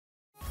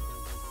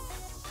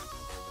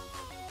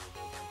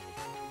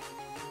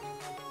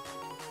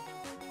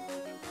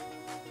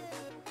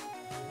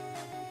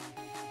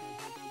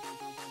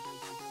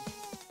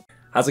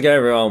How's it going,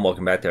 everyone?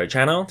 Welcome back to our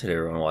channel. Today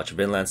we're going to watch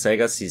Vinland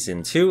Saga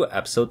Season 2,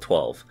 Episode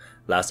 12.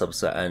 Last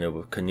episode ended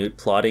with Canute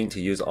plotting to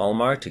use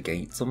Almar to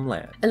gain some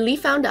land. And Lee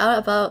found out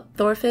about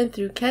Thorfinn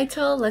through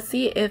Kaito. Let's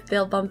see if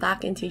they'll bump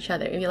back into each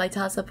other. If you'd like to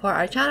help support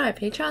our channel, our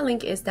Patreon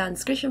link is down in the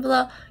description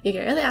below. You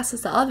get early access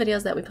to all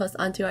videos that we post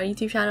onto our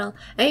YouTube channel,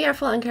 and you get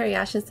full uncut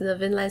reactions to the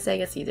Vinland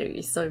Saga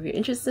series. So if you're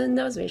interested in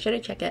those, make sure to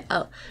check it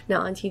out.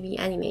 Now on TV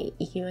anime,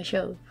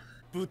 ikimashou.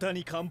 Lost to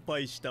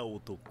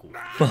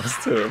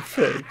a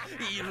pig.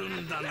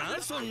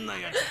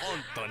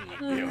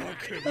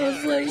 I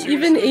was like,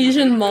 even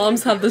Asian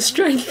moms have the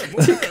strength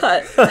to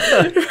cut,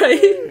 right?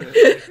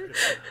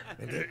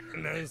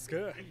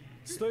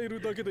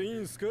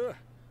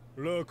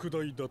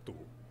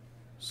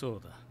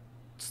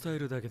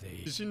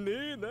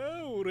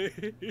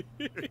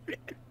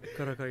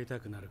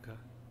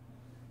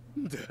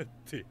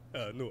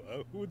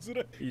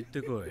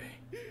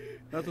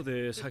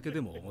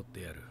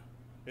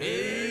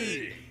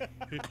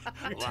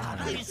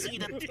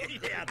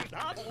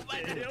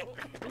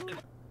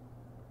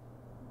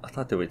 I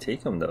thought they would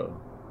take him though.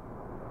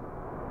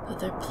 But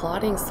they're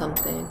plotting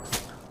something.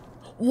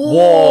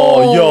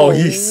 Whoa, yo,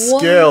 he's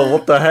skilled.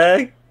 What the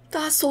heck?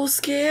 That's so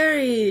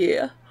scary.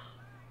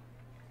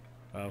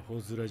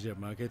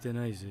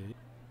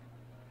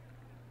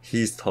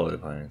 He's totally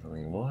planning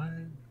something. What?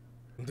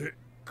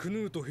 クヌ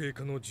ート陛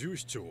下の従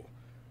司長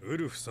ウ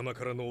ルフ様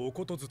からのお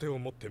ことづてを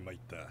持ってまいっ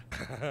た。ま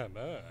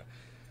あ、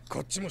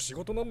こっちも仕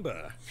事なんだ。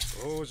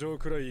登場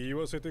くらい言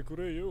わせてく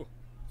れよ。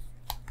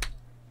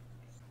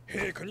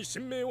陛下に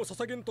神明を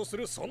捧げんとす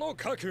るその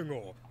覚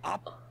悟、あ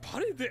っぱ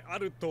れであ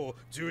ると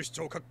従司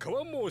長閣下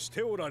は申し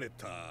ておられ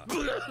た。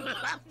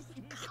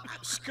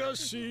しか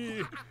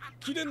し、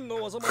貴殿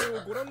の災い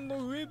をご覧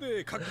の上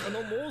で閣下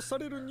の申さ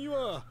れるに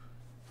は、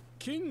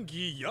剣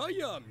技や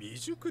や未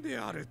熟で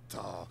ある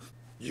と。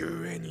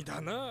ゆえに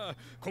だな、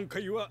今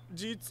回は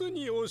実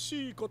に惜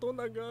しいこと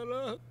なが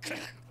ら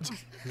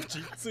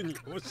実に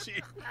惜し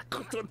い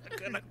ことな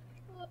がら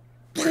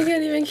They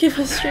can't even keep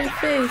a straight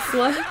face.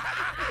 What?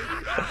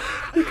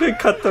 You could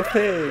cut the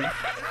pig.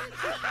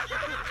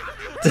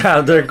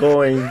 Damn, they're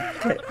going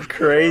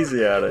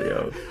crazy at it,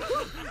 yo.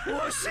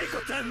 惜しい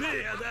ことはねえ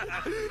やだ。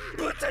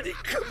豚に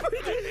かばいで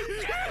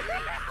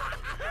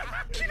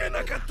切れ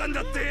なかったん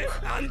だって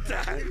あんた。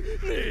ね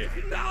え、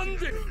なん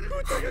で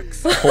豚が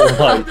腐る Oh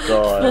my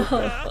god.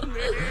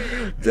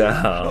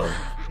 Damn.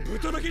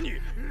 豚だけに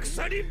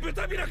腐り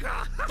豚ビラ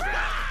か。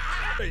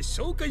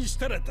紹介し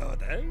たらどう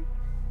だ。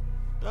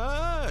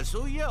ああ、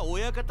そういや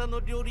親方の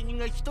料理人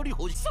が一人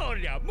欲しい。そ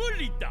りゃ無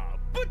理だ。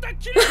豚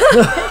切れ。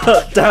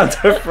Damn,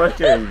 they're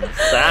freaking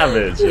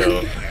savage,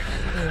 yo.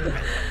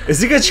 Is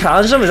he gonna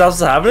challenge them? Is that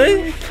what's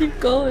happening? Keep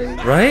going.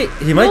 Right?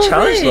 He might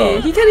challenge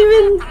them. He can't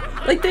even,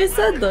 like they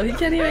said though, he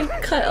can't even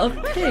cut a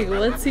pig.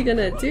 What's he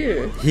gonna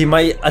do? He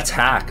might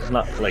attack,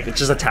 not like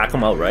just attack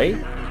him outright.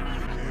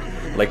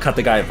 Like cut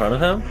the guy in front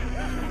of him.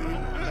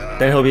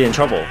 Then he'll be in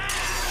trouble.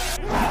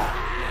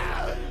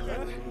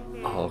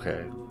 Oh,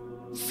 okay.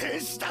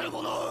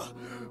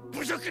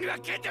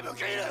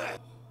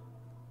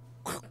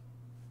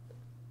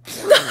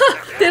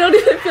 They don't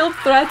even feel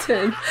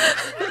threatened.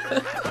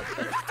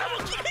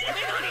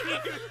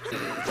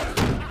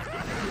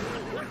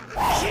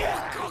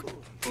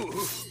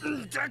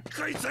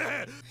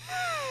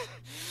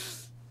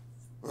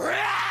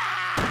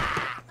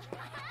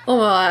 Oh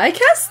my, I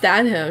can't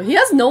stand him. He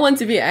has no one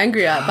to be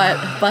angry at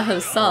but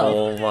himself.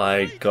 Oh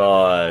my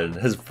god.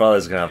 His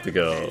brother's gonna have to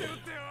go.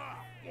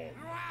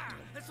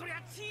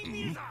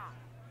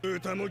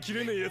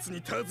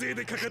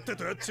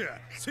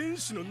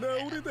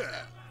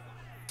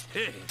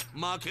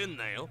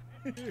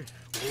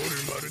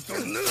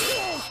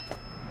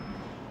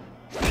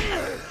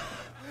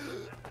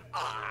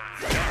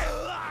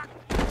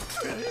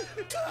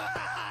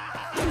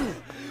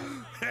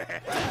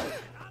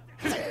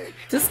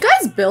 This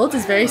guy's build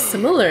is very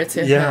similar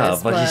to yeah,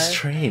 his, but he's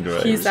trained,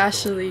 right? He's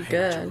actually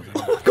good.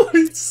 Oh my god,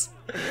 he's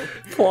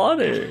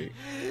plotting.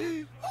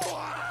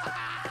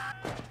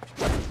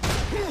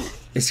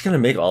 Is he gonna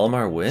make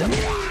Olimar win?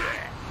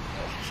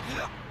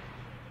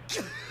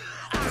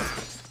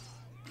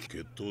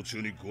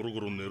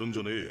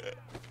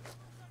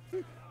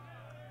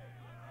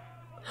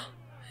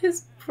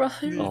 His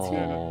brother.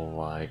 Oh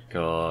my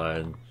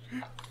god.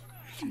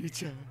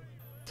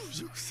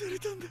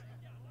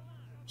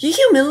 He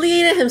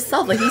humiliated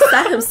himself, like he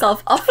set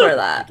himself up for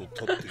that.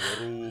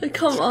 Like,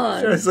 come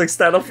on. It's like,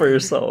 stand up for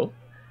yourself.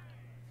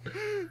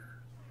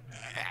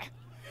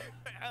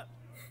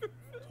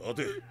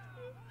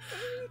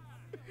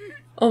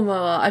 Oh my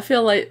god, I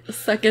feel like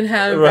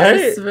secondhand Right?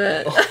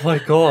 embarrassment. Oh my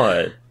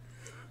god.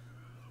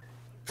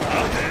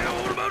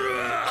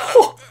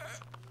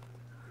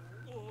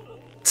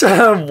 To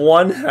have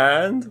one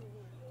hand?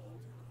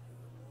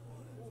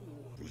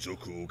 侮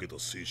辱を受けた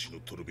生死の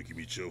取るべき道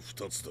は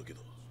2つだけ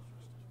だ。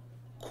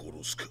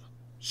殺すか、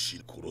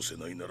殺せ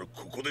ないなら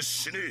ここで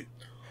死ね。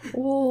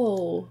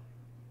 Whoa.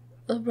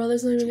 The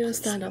brother's not even gonna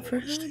stand up for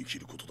him? Oh,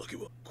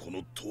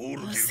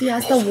 see,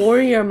 that's the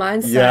warrior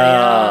mindset.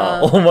 Yeah.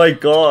 Oh my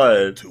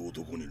god.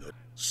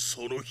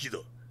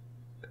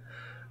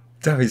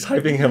 Damn, he's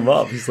hyping him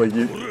up. He's like,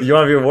 you want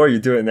to be a warrior, you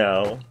do it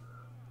now.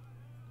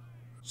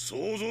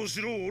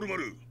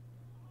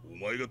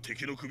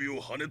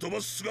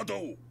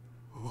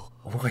 Oh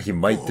my, he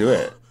might do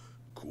it.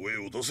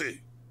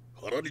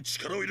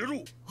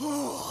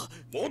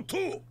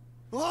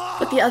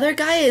 But the other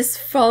guy is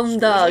from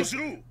the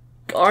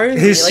army.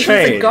 He's like,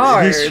 trained. He's a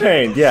guard. He's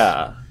trained,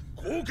 yeah.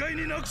 No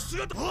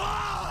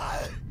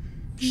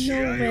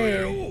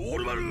way.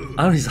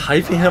 Oh, he's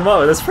hyping him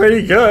up. That's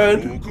pretty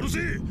good.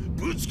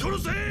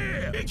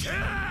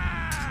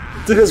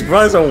 Dude, his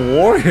brother's a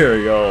warrior,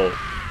 yo.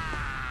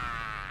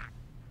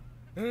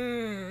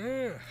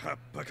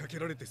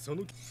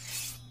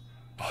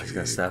 Oh, he's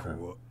gonna stab him.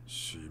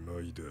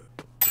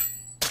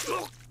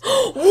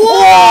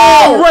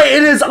 Whoa! Wait,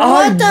 it is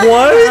on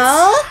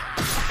what?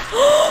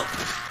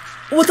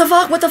 What the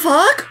fuck? What the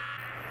fuck?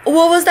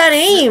 What was that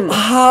aim?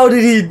 How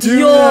did he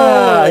do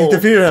that? He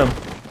defeated him.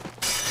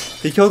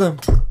 He killed him.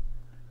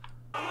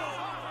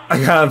 I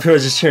got people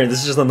just cheering. This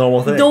is just a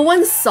normal thing. No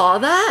one saw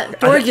that?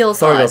 Thorgil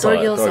saw it.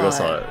 Thorgil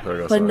saw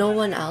it. But no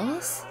one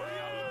else?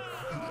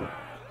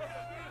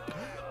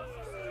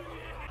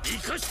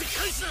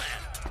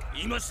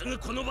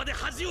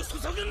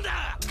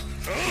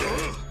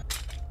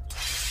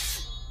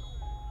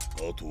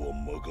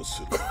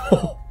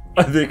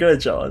 Are they gonna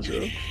challenge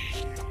him?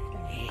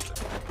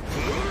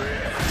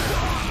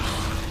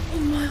 Oh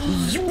my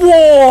god.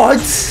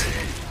 What?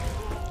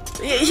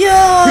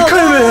 Yeah! He cut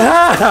him in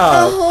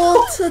half!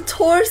 The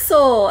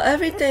torso,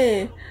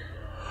 everything.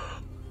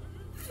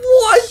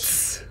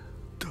 What?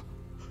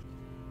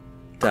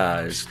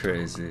 That is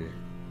crazy.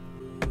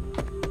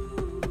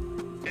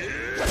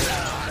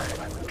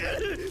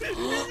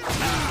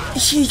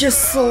 He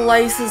just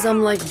slices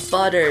them like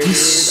butter. He's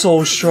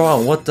so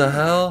strong. What the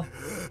hell?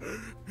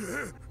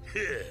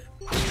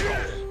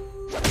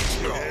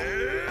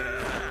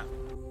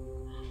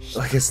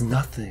 Like it's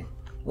nothing.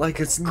 Like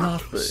it's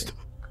nothing.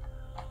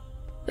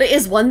 Like,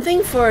 it's one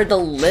thing for the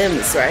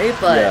limbs, right?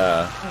 But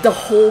yeah. the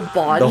whole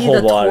body,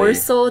 the body.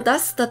 torso,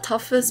 that's the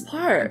toughest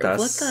part.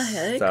 What the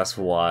heck? That's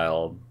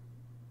wild.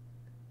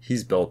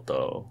 He's built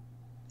though.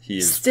 He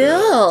is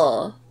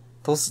still. Built.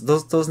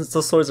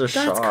 Those swords are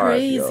sharp. That's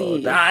crazy. Yo.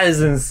 That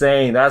is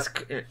insane. That's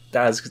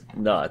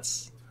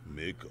nuts.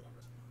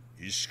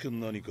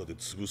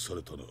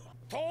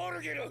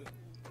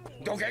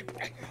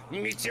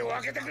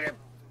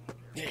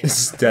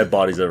 There's dead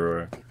bodies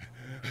everywhere.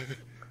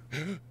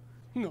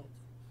 No.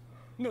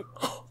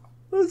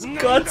 There's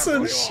guts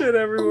and shit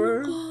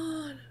everywhere.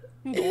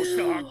 He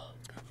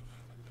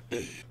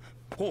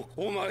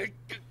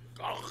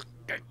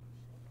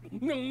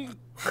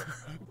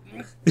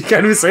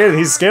can't even say it.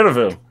 He's scared of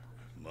him.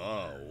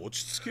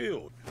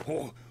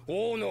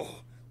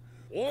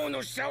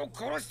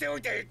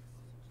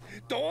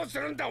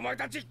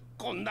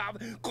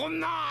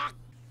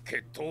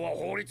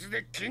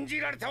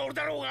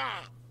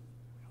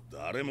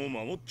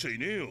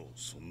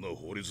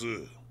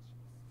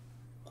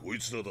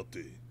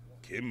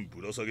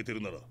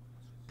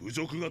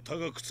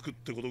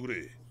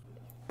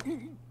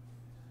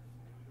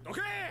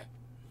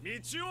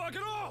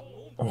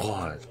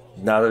 What?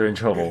 Now they're in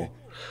trouble.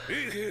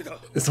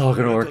 It's all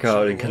gonna work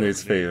out in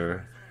Canute's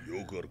favor.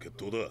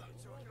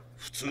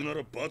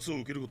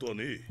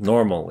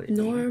 Normally.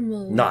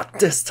 Not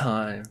this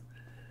time.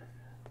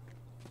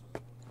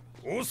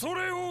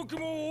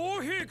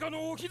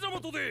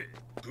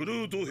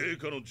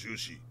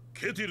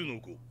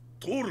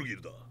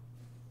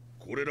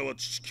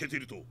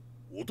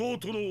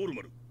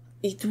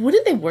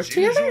 Wouldn't they work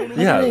together?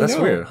 Yeah, that's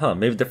weird, huh?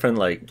 Maybe different,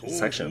 like,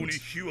 sections.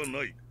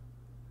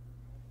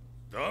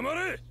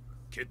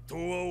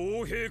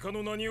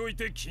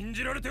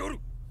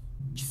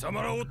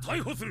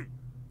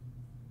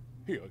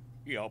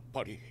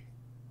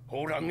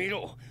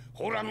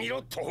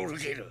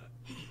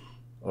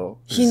 Oh,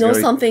 he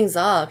knows something's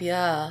up,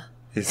 yeah.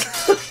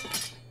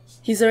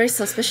 He's very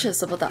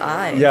suspicious about the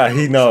eye. Yeah,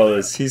 he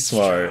knows. He's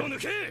smart.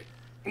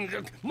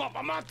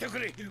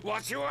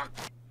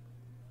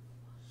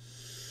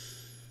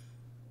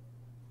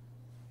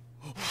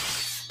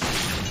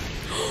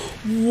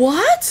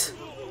 What?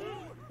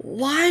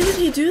 Why would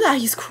he do that?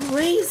 He's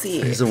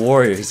crazy. He's a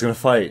warrior. He's gonna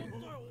fight.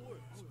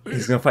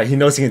 He's gonna fight. He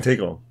knows he can take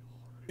him.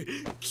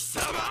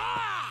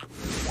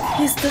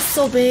 He's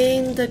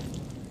disobeying the...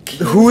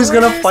 Who's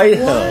gonna fight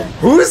him?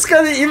 Who's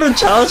gonna even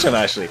challenge him,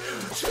 actually?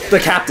 The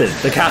captain.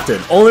 The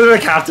captain. Only the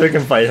captain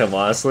can fight him,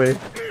 honestly.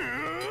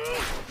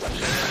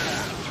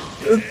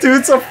 The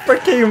dude's a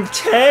freaking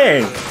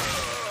tank.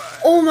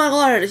 Oh my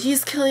god,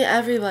 he's killing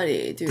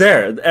everybody, dude.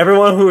 There,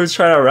 everyone who was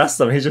trying to arrest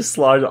him, he just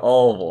slaughtered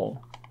all of them.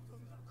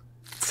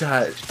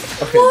 God.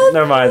 Okay, what?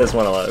 Never mind, this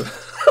one alive.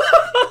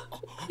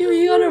 Yo,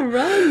 you gotta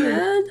run,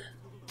 man.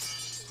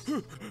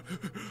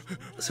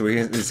 So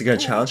is he gonna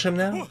challenge him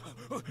now?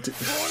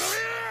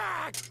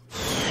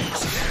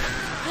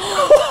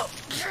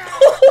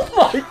 Oh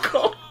my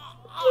god!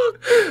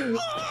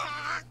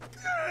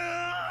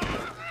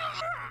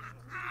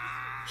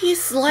 He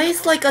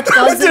sliced like a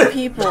dozen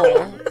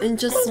people. in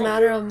just a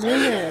matter of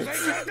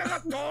minutes.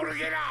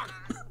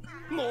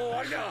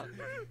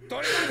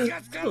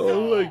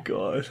 Oh my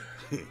god.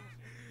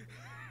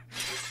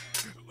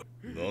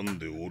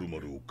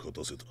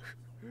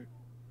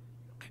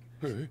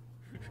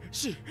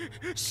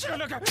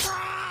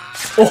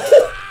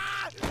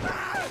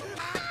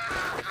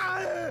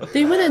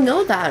 They wouldn't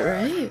know that,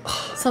 right?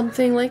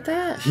 Something like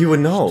that. He would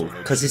know,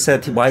 because he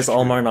said, why is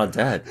Almar not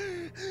dead?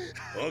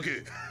 Why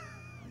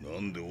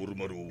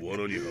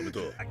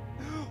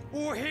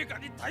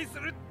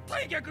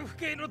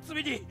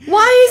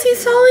is he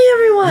telling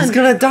everyone? He's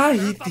gonna die.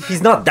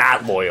 He's not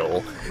that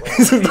loyal.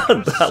 He's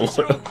not that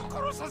loyal.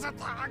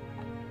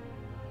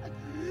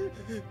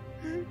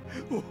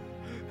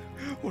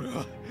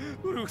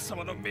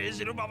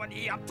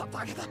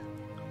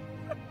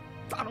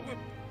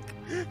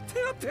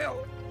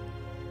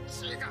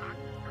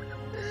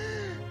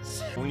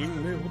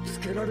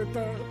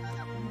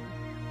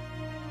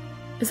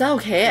 Is that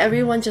okay?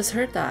 Everyone just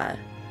heard that.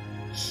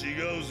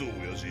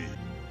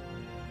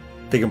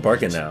 They can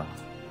bark it now.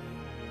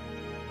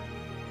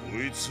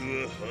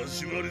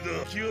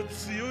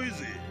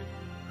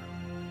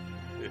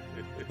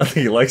 I think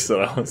he likes it,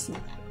 honestly.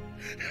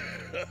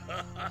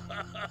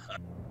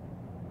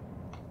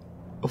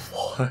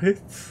 What?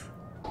 It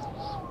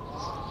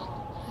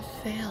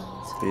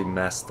failed. They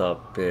messed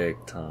up big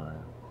time.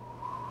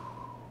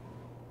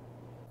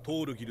 ト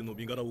ールギルの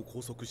身柄を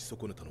拘束し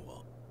損ねたの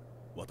は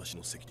私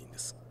の責任で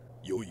す。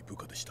良い部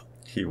下でした。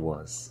 He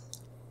was.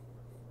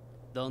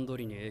 Can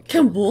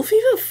Wolf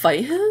even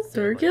fight him?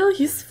 THORGIL?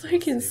 He's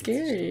freaking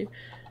scary.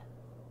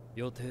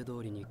 He's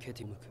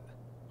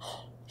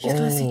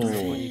gonna see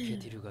Thorfinn.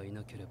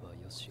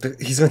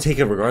 He's gonna take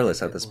it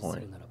regardless at this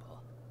point.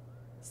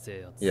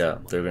 Yeah,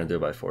 they're gonna do it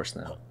by force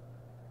now.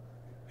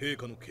 陛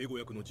下の警護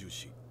役の重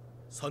視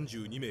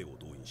32名を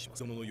動員しま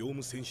す。その用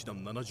務戦士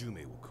団70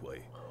名を加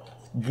え。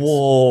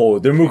 Whoa,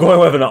 they're going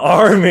with an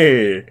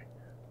army!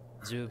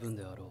 They're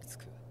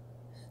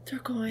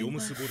going by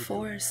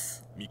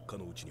force.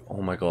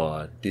 Oh my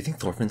god, do you think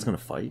Thorfinn's gonna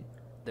fight?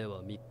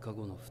 I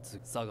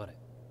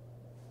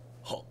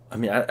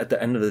mean, at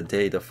the end of the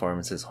day, the farm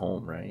is his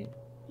home, right?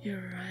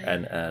 You're right.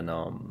 And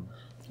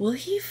will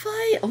he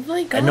fight? Oh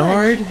my god.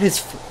 Ennard,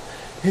 he's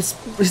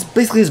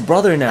basically his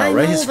brother now, I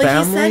right? know, His but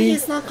family. he said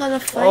he's not gonna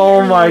fight.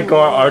 Oh my anymore.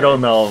 god, I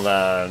don't know,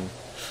 man.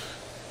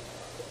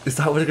 Is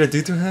that what they're gonna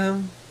do to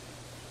him?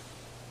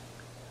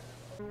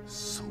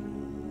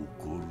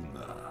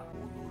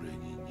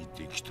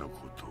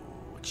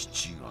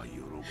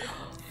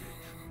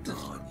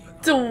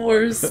 The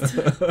worst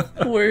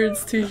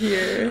words to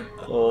hear.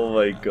 Oh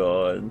my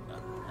god.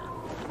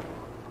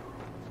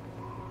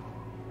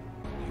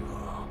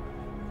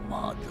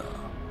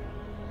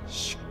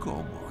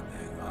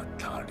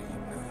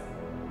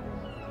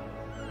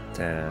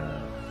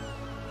 Damn.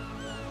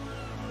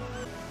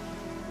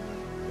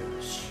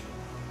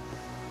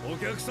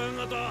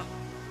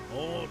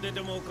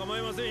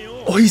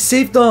 Oh, he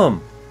saved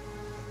them!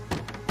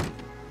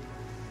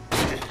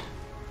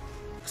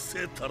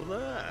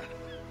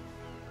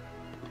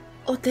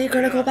 Oh, they're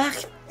gonna go back.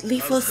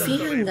 Leaf will see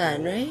him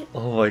then, right?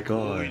 Oh my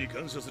god.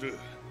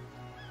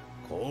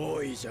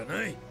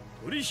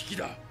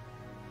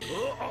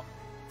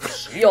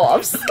 Yo,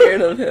 I'm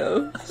scared of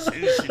him.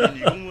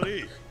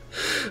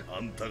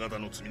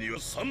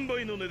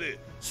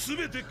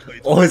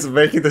 Oh, it's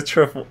making the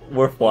trip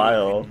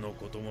worthwhile.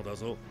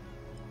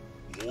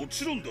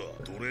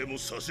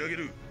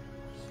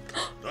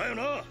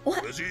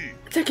 What?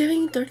 They're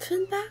giving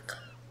Thorfinn back?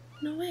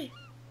 No way.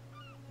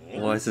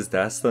 Why is his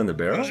dad still in the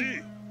barrel? He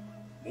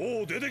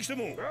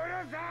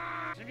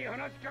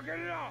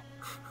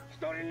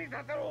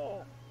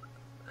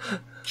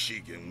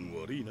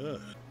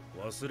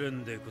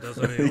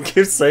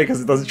keeps saying because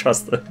he doesn't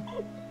trust him.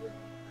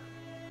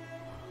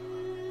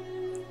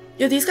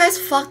 Yo, these guys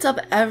fucked up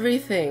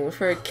everything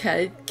for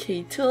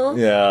Keitel.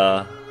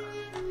 Yeah.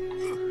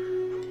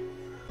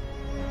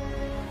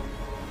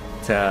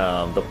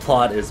 Damn, the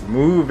plot is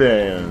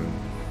moving.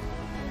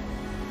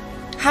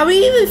 How do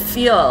you even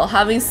feel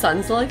having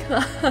sons like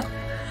that?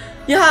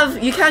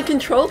 You can't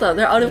control them.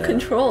 They're out of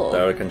control.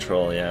 They're out of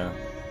control, yeah.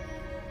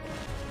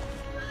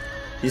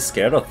 He's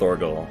scared of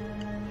Thorgil.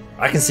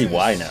 I can see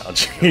why now.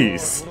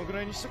 Jeez.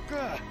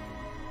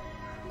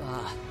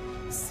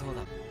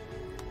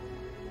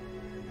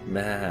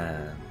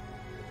 Man.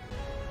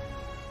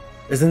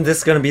 Isn't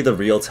this gonna be the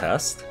real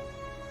test?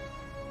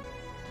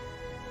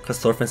 Because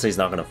Thorfinn says he's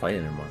not gonna fight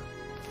anymore.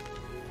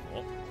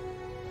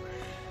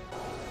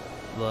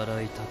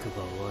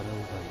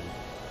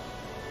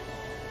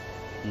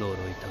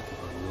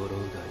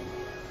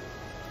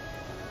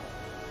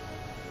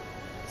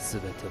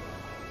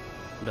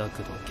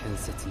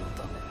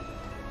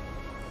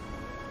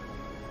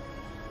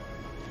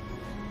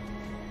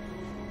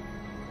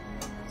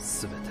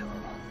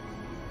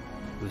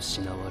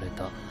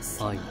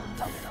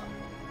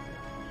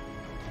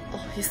 Oh,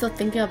 he's still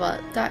thinking about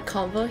that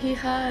combo he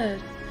had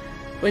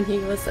when he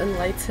was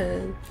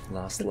enlightened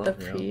Lost with the love,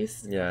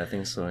 priest. Yeah, I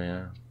think so,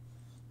 yeah.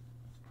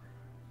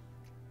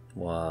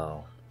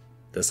 Wow.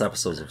 This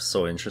episode was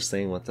so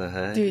interesting. What the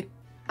heck? Dude,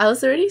 I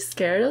was already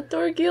scared of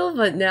Thorgil,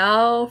 but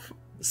now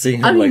Seeing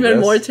him I'm like even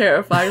this? more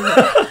terrified.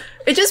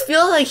 It just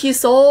feels like he's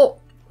so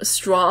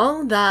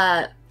strong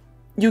that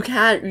you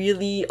can't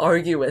really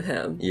argue with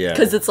him. Yeah.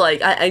 Because it's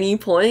like, at any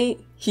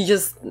point, he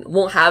just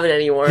won't have it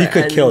anymore. He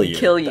could and kill you.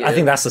 Kill you. I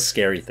think that's the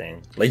scary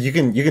thing. Like, you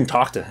can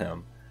talk to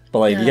him, but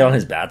like, you get on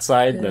his bad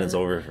side, then it's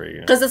over for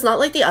you. Because it's not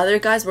like the other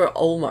guys were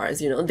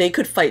Omars, you know? They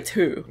could fight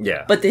too.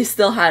 Yeah. But they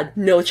still had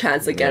no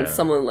chance against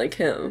someone like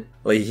him.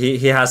 Like,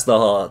 he has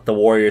the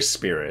warrior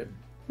spirit.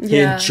 He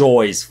Yeah.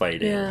 enjoys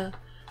fighting. Yeah.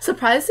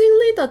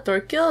 Surprisingly, the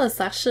Thorgil is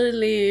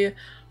actually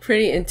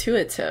pretty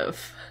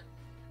intuitive.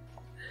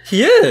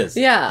 He is.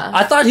 Yeah.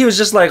 I thought he was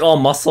just like all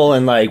muscle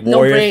and like No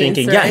warrior brains,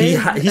 thinking. right?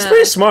 Yeah, he's Yeah.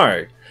 pretty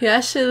smart. He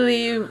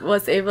actually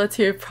was able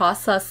to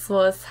process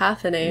what's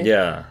happening.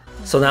 Yeah.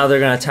 So now they're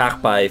gonna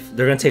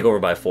they're gonna take over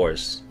by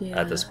force Yeah.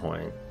 at this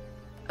point.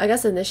 I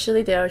guess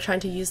initially they were trying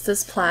to use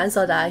this plan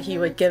so that he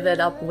would give it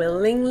up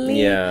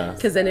willingly. Yeah.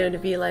 Because then it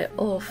would be like,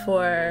 oh,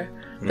 for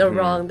the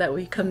wrong that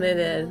we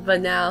committed.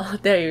 But now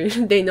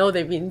they know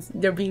they're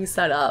being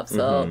set up,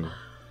 so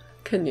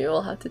Canute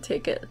will have to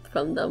take it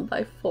from them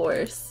by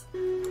force.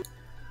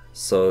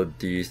 So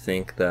do you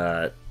think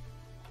that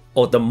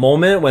the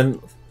moment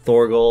when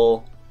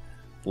Thorgil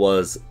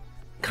was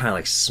kind of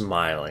like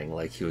smiling,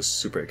 like he was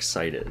super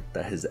excited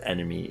that his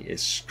enemy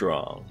is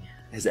strong,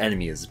 his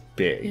enemy is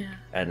big,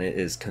 and it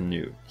is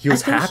Canute. He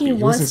was think happy. he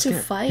wants wasn't to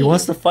scared. fight. He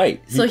wants to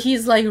fight. So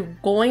he's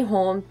like going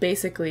home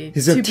basically.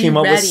 He's gonna to team be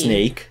up with ready.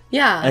 Snake,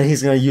 Yeah. and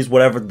he's gonna use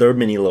whatever their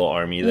mini little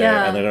army there,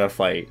 Yeah. and they're gonna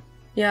fight.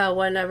 Yeah,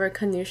 whenever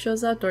Canute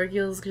shows up,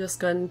 Thorgil's just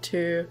going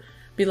to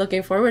be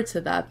looking forward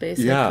to that,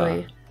 basically.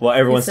 Yeah. Well,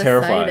 everyone's He's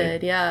terrified.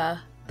 excited, yeah.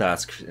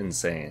 That's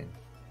insane.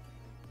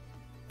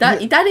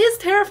 That is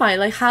terrifying.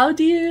 Like, how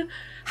do you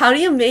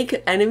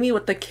make enemy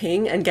with the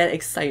king and get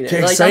excited?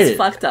 Get Like, excited. that's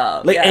fucked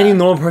up. Like yeah. any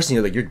normal person,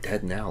 you're like, you're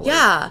dead now. Like,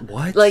 Yeah.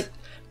 What? Like,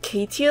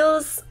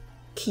 Ketil?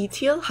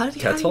 How do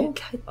you Kettle?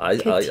 I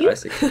Ketil?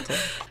 say kettle.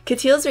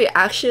 Ketil's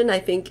reaction, I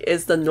think,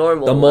 is the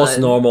normal The most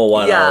one. normal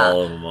one Yeah. out of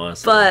all of them,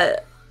 honestly.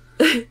 But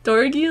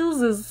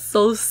Thorgil's is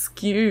so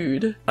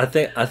skewed. I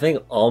think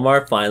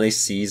Almar finally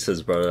sees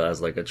his brother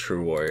as like a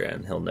true warrior,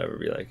 and he'll never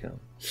be like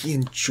him. He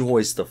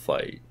enjoys the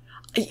fight.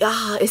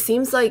 Yeah, it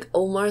seems like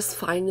Omar's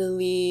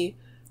finally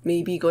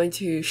maybe going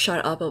to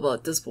shut up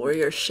about this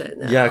warrior shit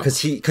now. Yeah, because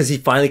he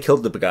finally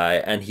killed the guy,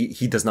 and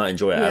he does not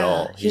enjoy it at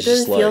all. He He's didn't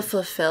just feel like,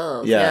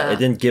 fulfilled. yeah, it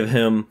didn't give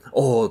him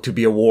to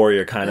be a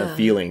warrior kind of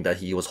feeling that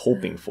he was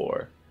hoping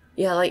for.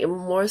 Yeah, like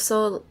more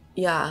so.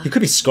 Yeah, He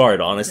could be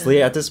scarred,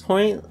 honestly, at this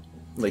point.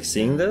 Like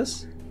seeing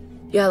this.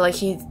 yeah, like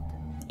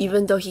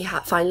even though he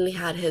finally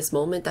had his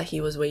moment that he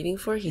was waiting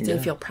for, he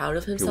didn't feel proud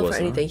of himself or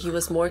wasn't. anything. He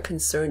was more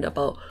concerned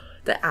about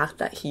the act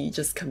that he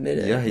just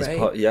committed. Yeah, he's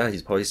right?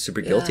 he's probably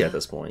super guilty Yeah. at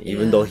this point.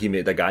 Even though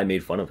the guy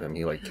made fun of him,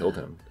 he like killed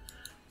him.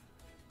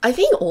 I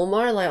think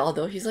Omar, like,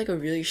 although he's like a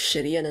really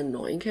shitty and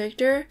annoying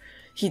character,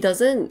 he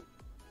doesn't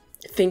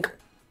think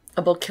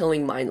about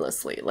killing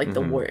mindlessly like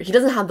the warrior. He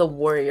doesn't have the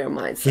warrior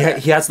mindset.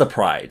 He has the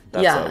pride.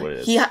 That's what it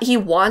is. He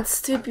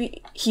wants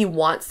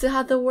to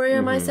have the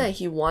warrior mindset.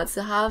 He wants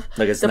to have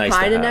Like, it's the nice to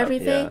pride and have,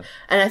 everything. yeah.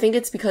 And I think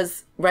it's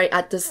because right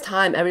at this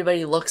time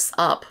everybody looks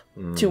up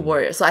to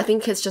warriors. So I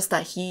think it's just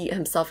that he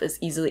himself is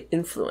easily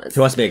influenced. He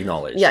wants to be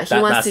acknowledged. Yeah, he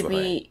wants that's to the be.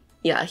 thing.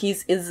 Yeah,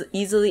 is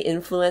easily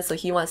influenced, so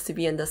he wants to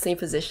be in the same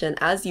position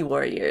as the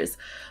warriors,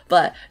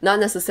 but not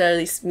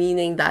necessarily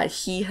meaning that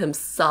he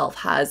himself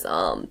has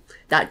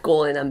that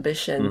goal and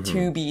ambition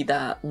to be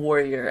that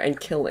warrior and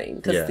killing.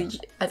 Because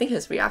I think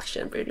his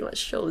reaction pretty much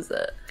shows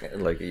it.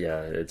 Like,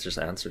 yeah, it just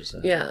answers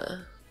it. Yeah.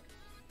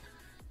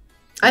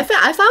 I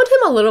found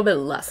him a little bit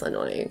less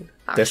annoying,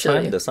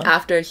 actually. This time?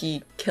 After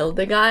he killed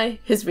the guy,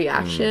 his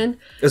reaction.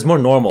 It was more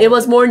normal. It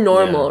was more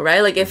normal, Yeah.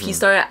 right? Like, if he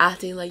started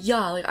acting like,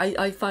 yeah, like,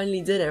 I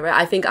finally did it, right?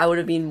 I think I would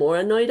have been more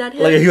annoyed at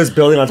him. Like, he was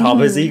building on top of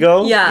his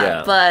ego.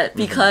 Yeah, but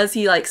because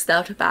he, like,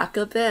 stepped back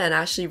a bit and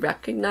actually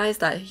recognized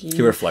that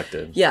he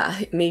reflected. yeah,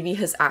 maybe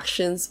his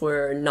actions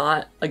were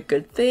not a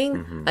good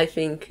thing, I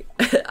think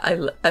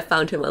I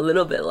found him a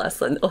little bit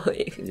less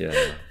annoying.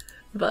 Yeah.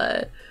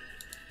 But,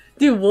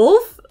 dude,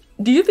 Wolf,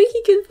 do you think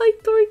he can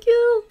fight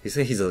Thorgil? He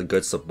said he's a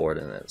good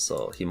subordinate,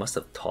 so he must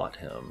have taught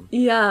him.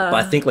 Yeah.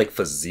 But I think, like,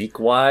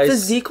 physique-wise...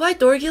 Physique-wise,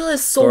 Thorgil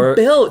is so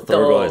built, though.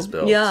 Thorgil is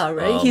built. Yeah,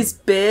 right? He's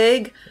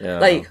big, yeah.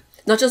 like,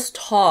 not just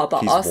tall,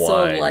 but He's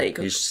also, wide. like...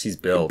 He's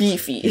built.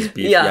 Beefy. He's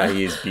beefy. Yeah. Yeah,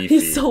 he's beefy.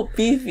 He's so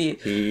beefy.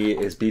 He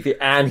is beefy,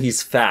 and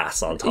he's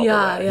fast on top of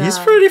Yeah, that. yeah. He's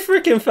pretty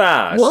freaking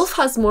fast. Wolf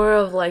has more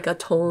of, like, a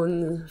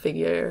tone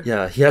figure.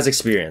 Yeah, he has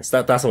experience.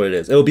 That's what it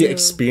is. It will be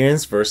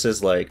experience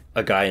versus, like,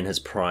 a guy in his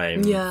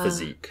prime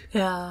physique.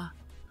 Yeah.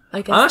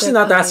 I guess I'm actually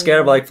not that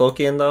scared of, like,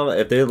 Floki and them.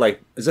 If they're,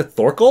 like... Is it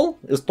Thorgil?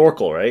 It was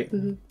Thorgil, right?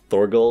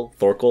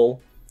 Thorgil.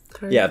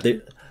 Yeah,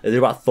 if they're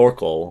about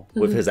Thorgil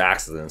with his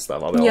axes and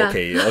stuff. I'll be like,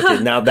 okay,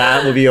 now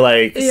that would be,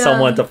 like,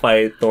 someone to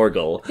fight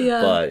Thorgil.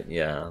 Yeah. But,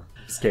 yeah.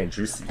 It's getting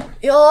juicy.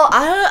 Yo,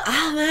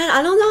 I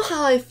don't know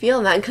how I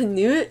feel, man.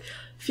 Canute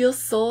feels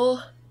so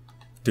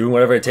doing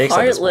whatever it takes.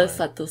 Heartless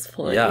at this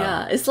point. Yeah.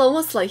 Yeah. It's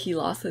almost like he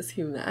lost his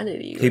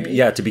humanity. Right?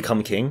 Yeah, to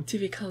become king. To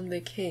become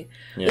the king.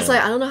 Yeah. It's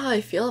like, I don't know how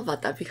I feel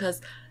about that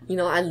because, you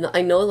know,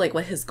 I know like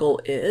what his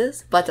goal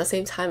is, but at the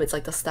same time, it's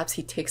like the steps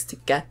he takes to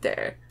get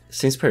there.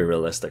 Seems pretty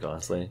realistic,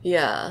 honestly.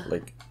 Yeah.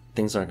 Like,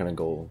 things aren't gonna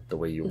go the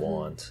way you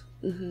want.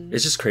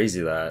 It's just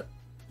crazy that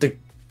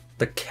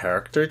the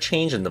character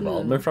change and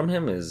development from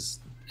him is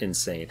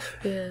insane.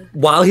 Yeah.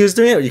 While he was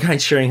doing it, you're kind of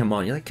cheering him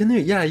on. You're like,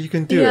 yeah, you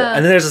can do it.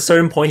 And then there's a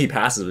certain point he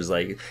passes. It was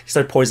like, he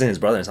started poisoning his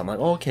brother. And so I'm like,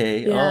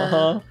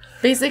 okay,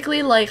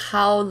 Basically, like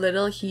how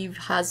little he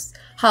has,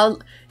 how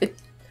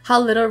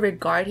little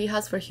regard he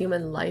has for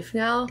human life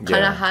now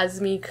kind of has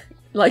me,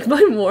 like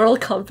my moral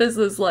compass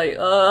is like,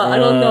 I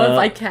don't know if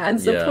I can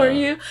support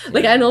you.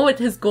 Like I know what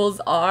his goals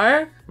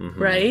are,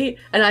 right?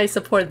 And I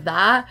support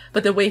that,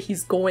 but the way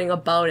he's going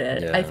about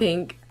it, I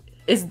think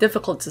is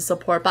difficult to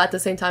support. But at the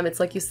same time, it's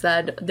like you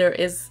said, there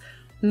is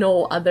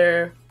no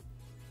other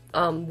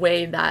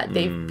way that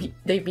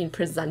they've been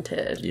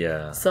presented.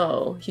 Yeah.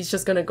 So he's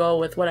just gonna go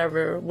with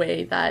whatever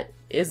way that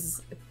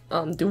is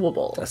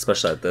doable.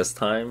 Especially at this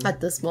time.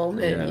 At this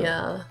moment,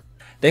 yeah.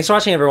 Thanks for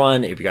watching,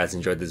 everyone. If you guys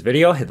enjoyed this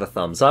video, hit the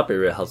thumbs up. It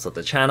really helps out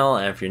the channel.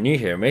 And if you're new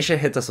here, make sure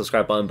to hit the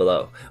subscribe button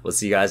below. We'll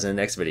see you guys in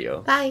the next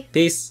video. Bye.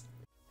 Peace.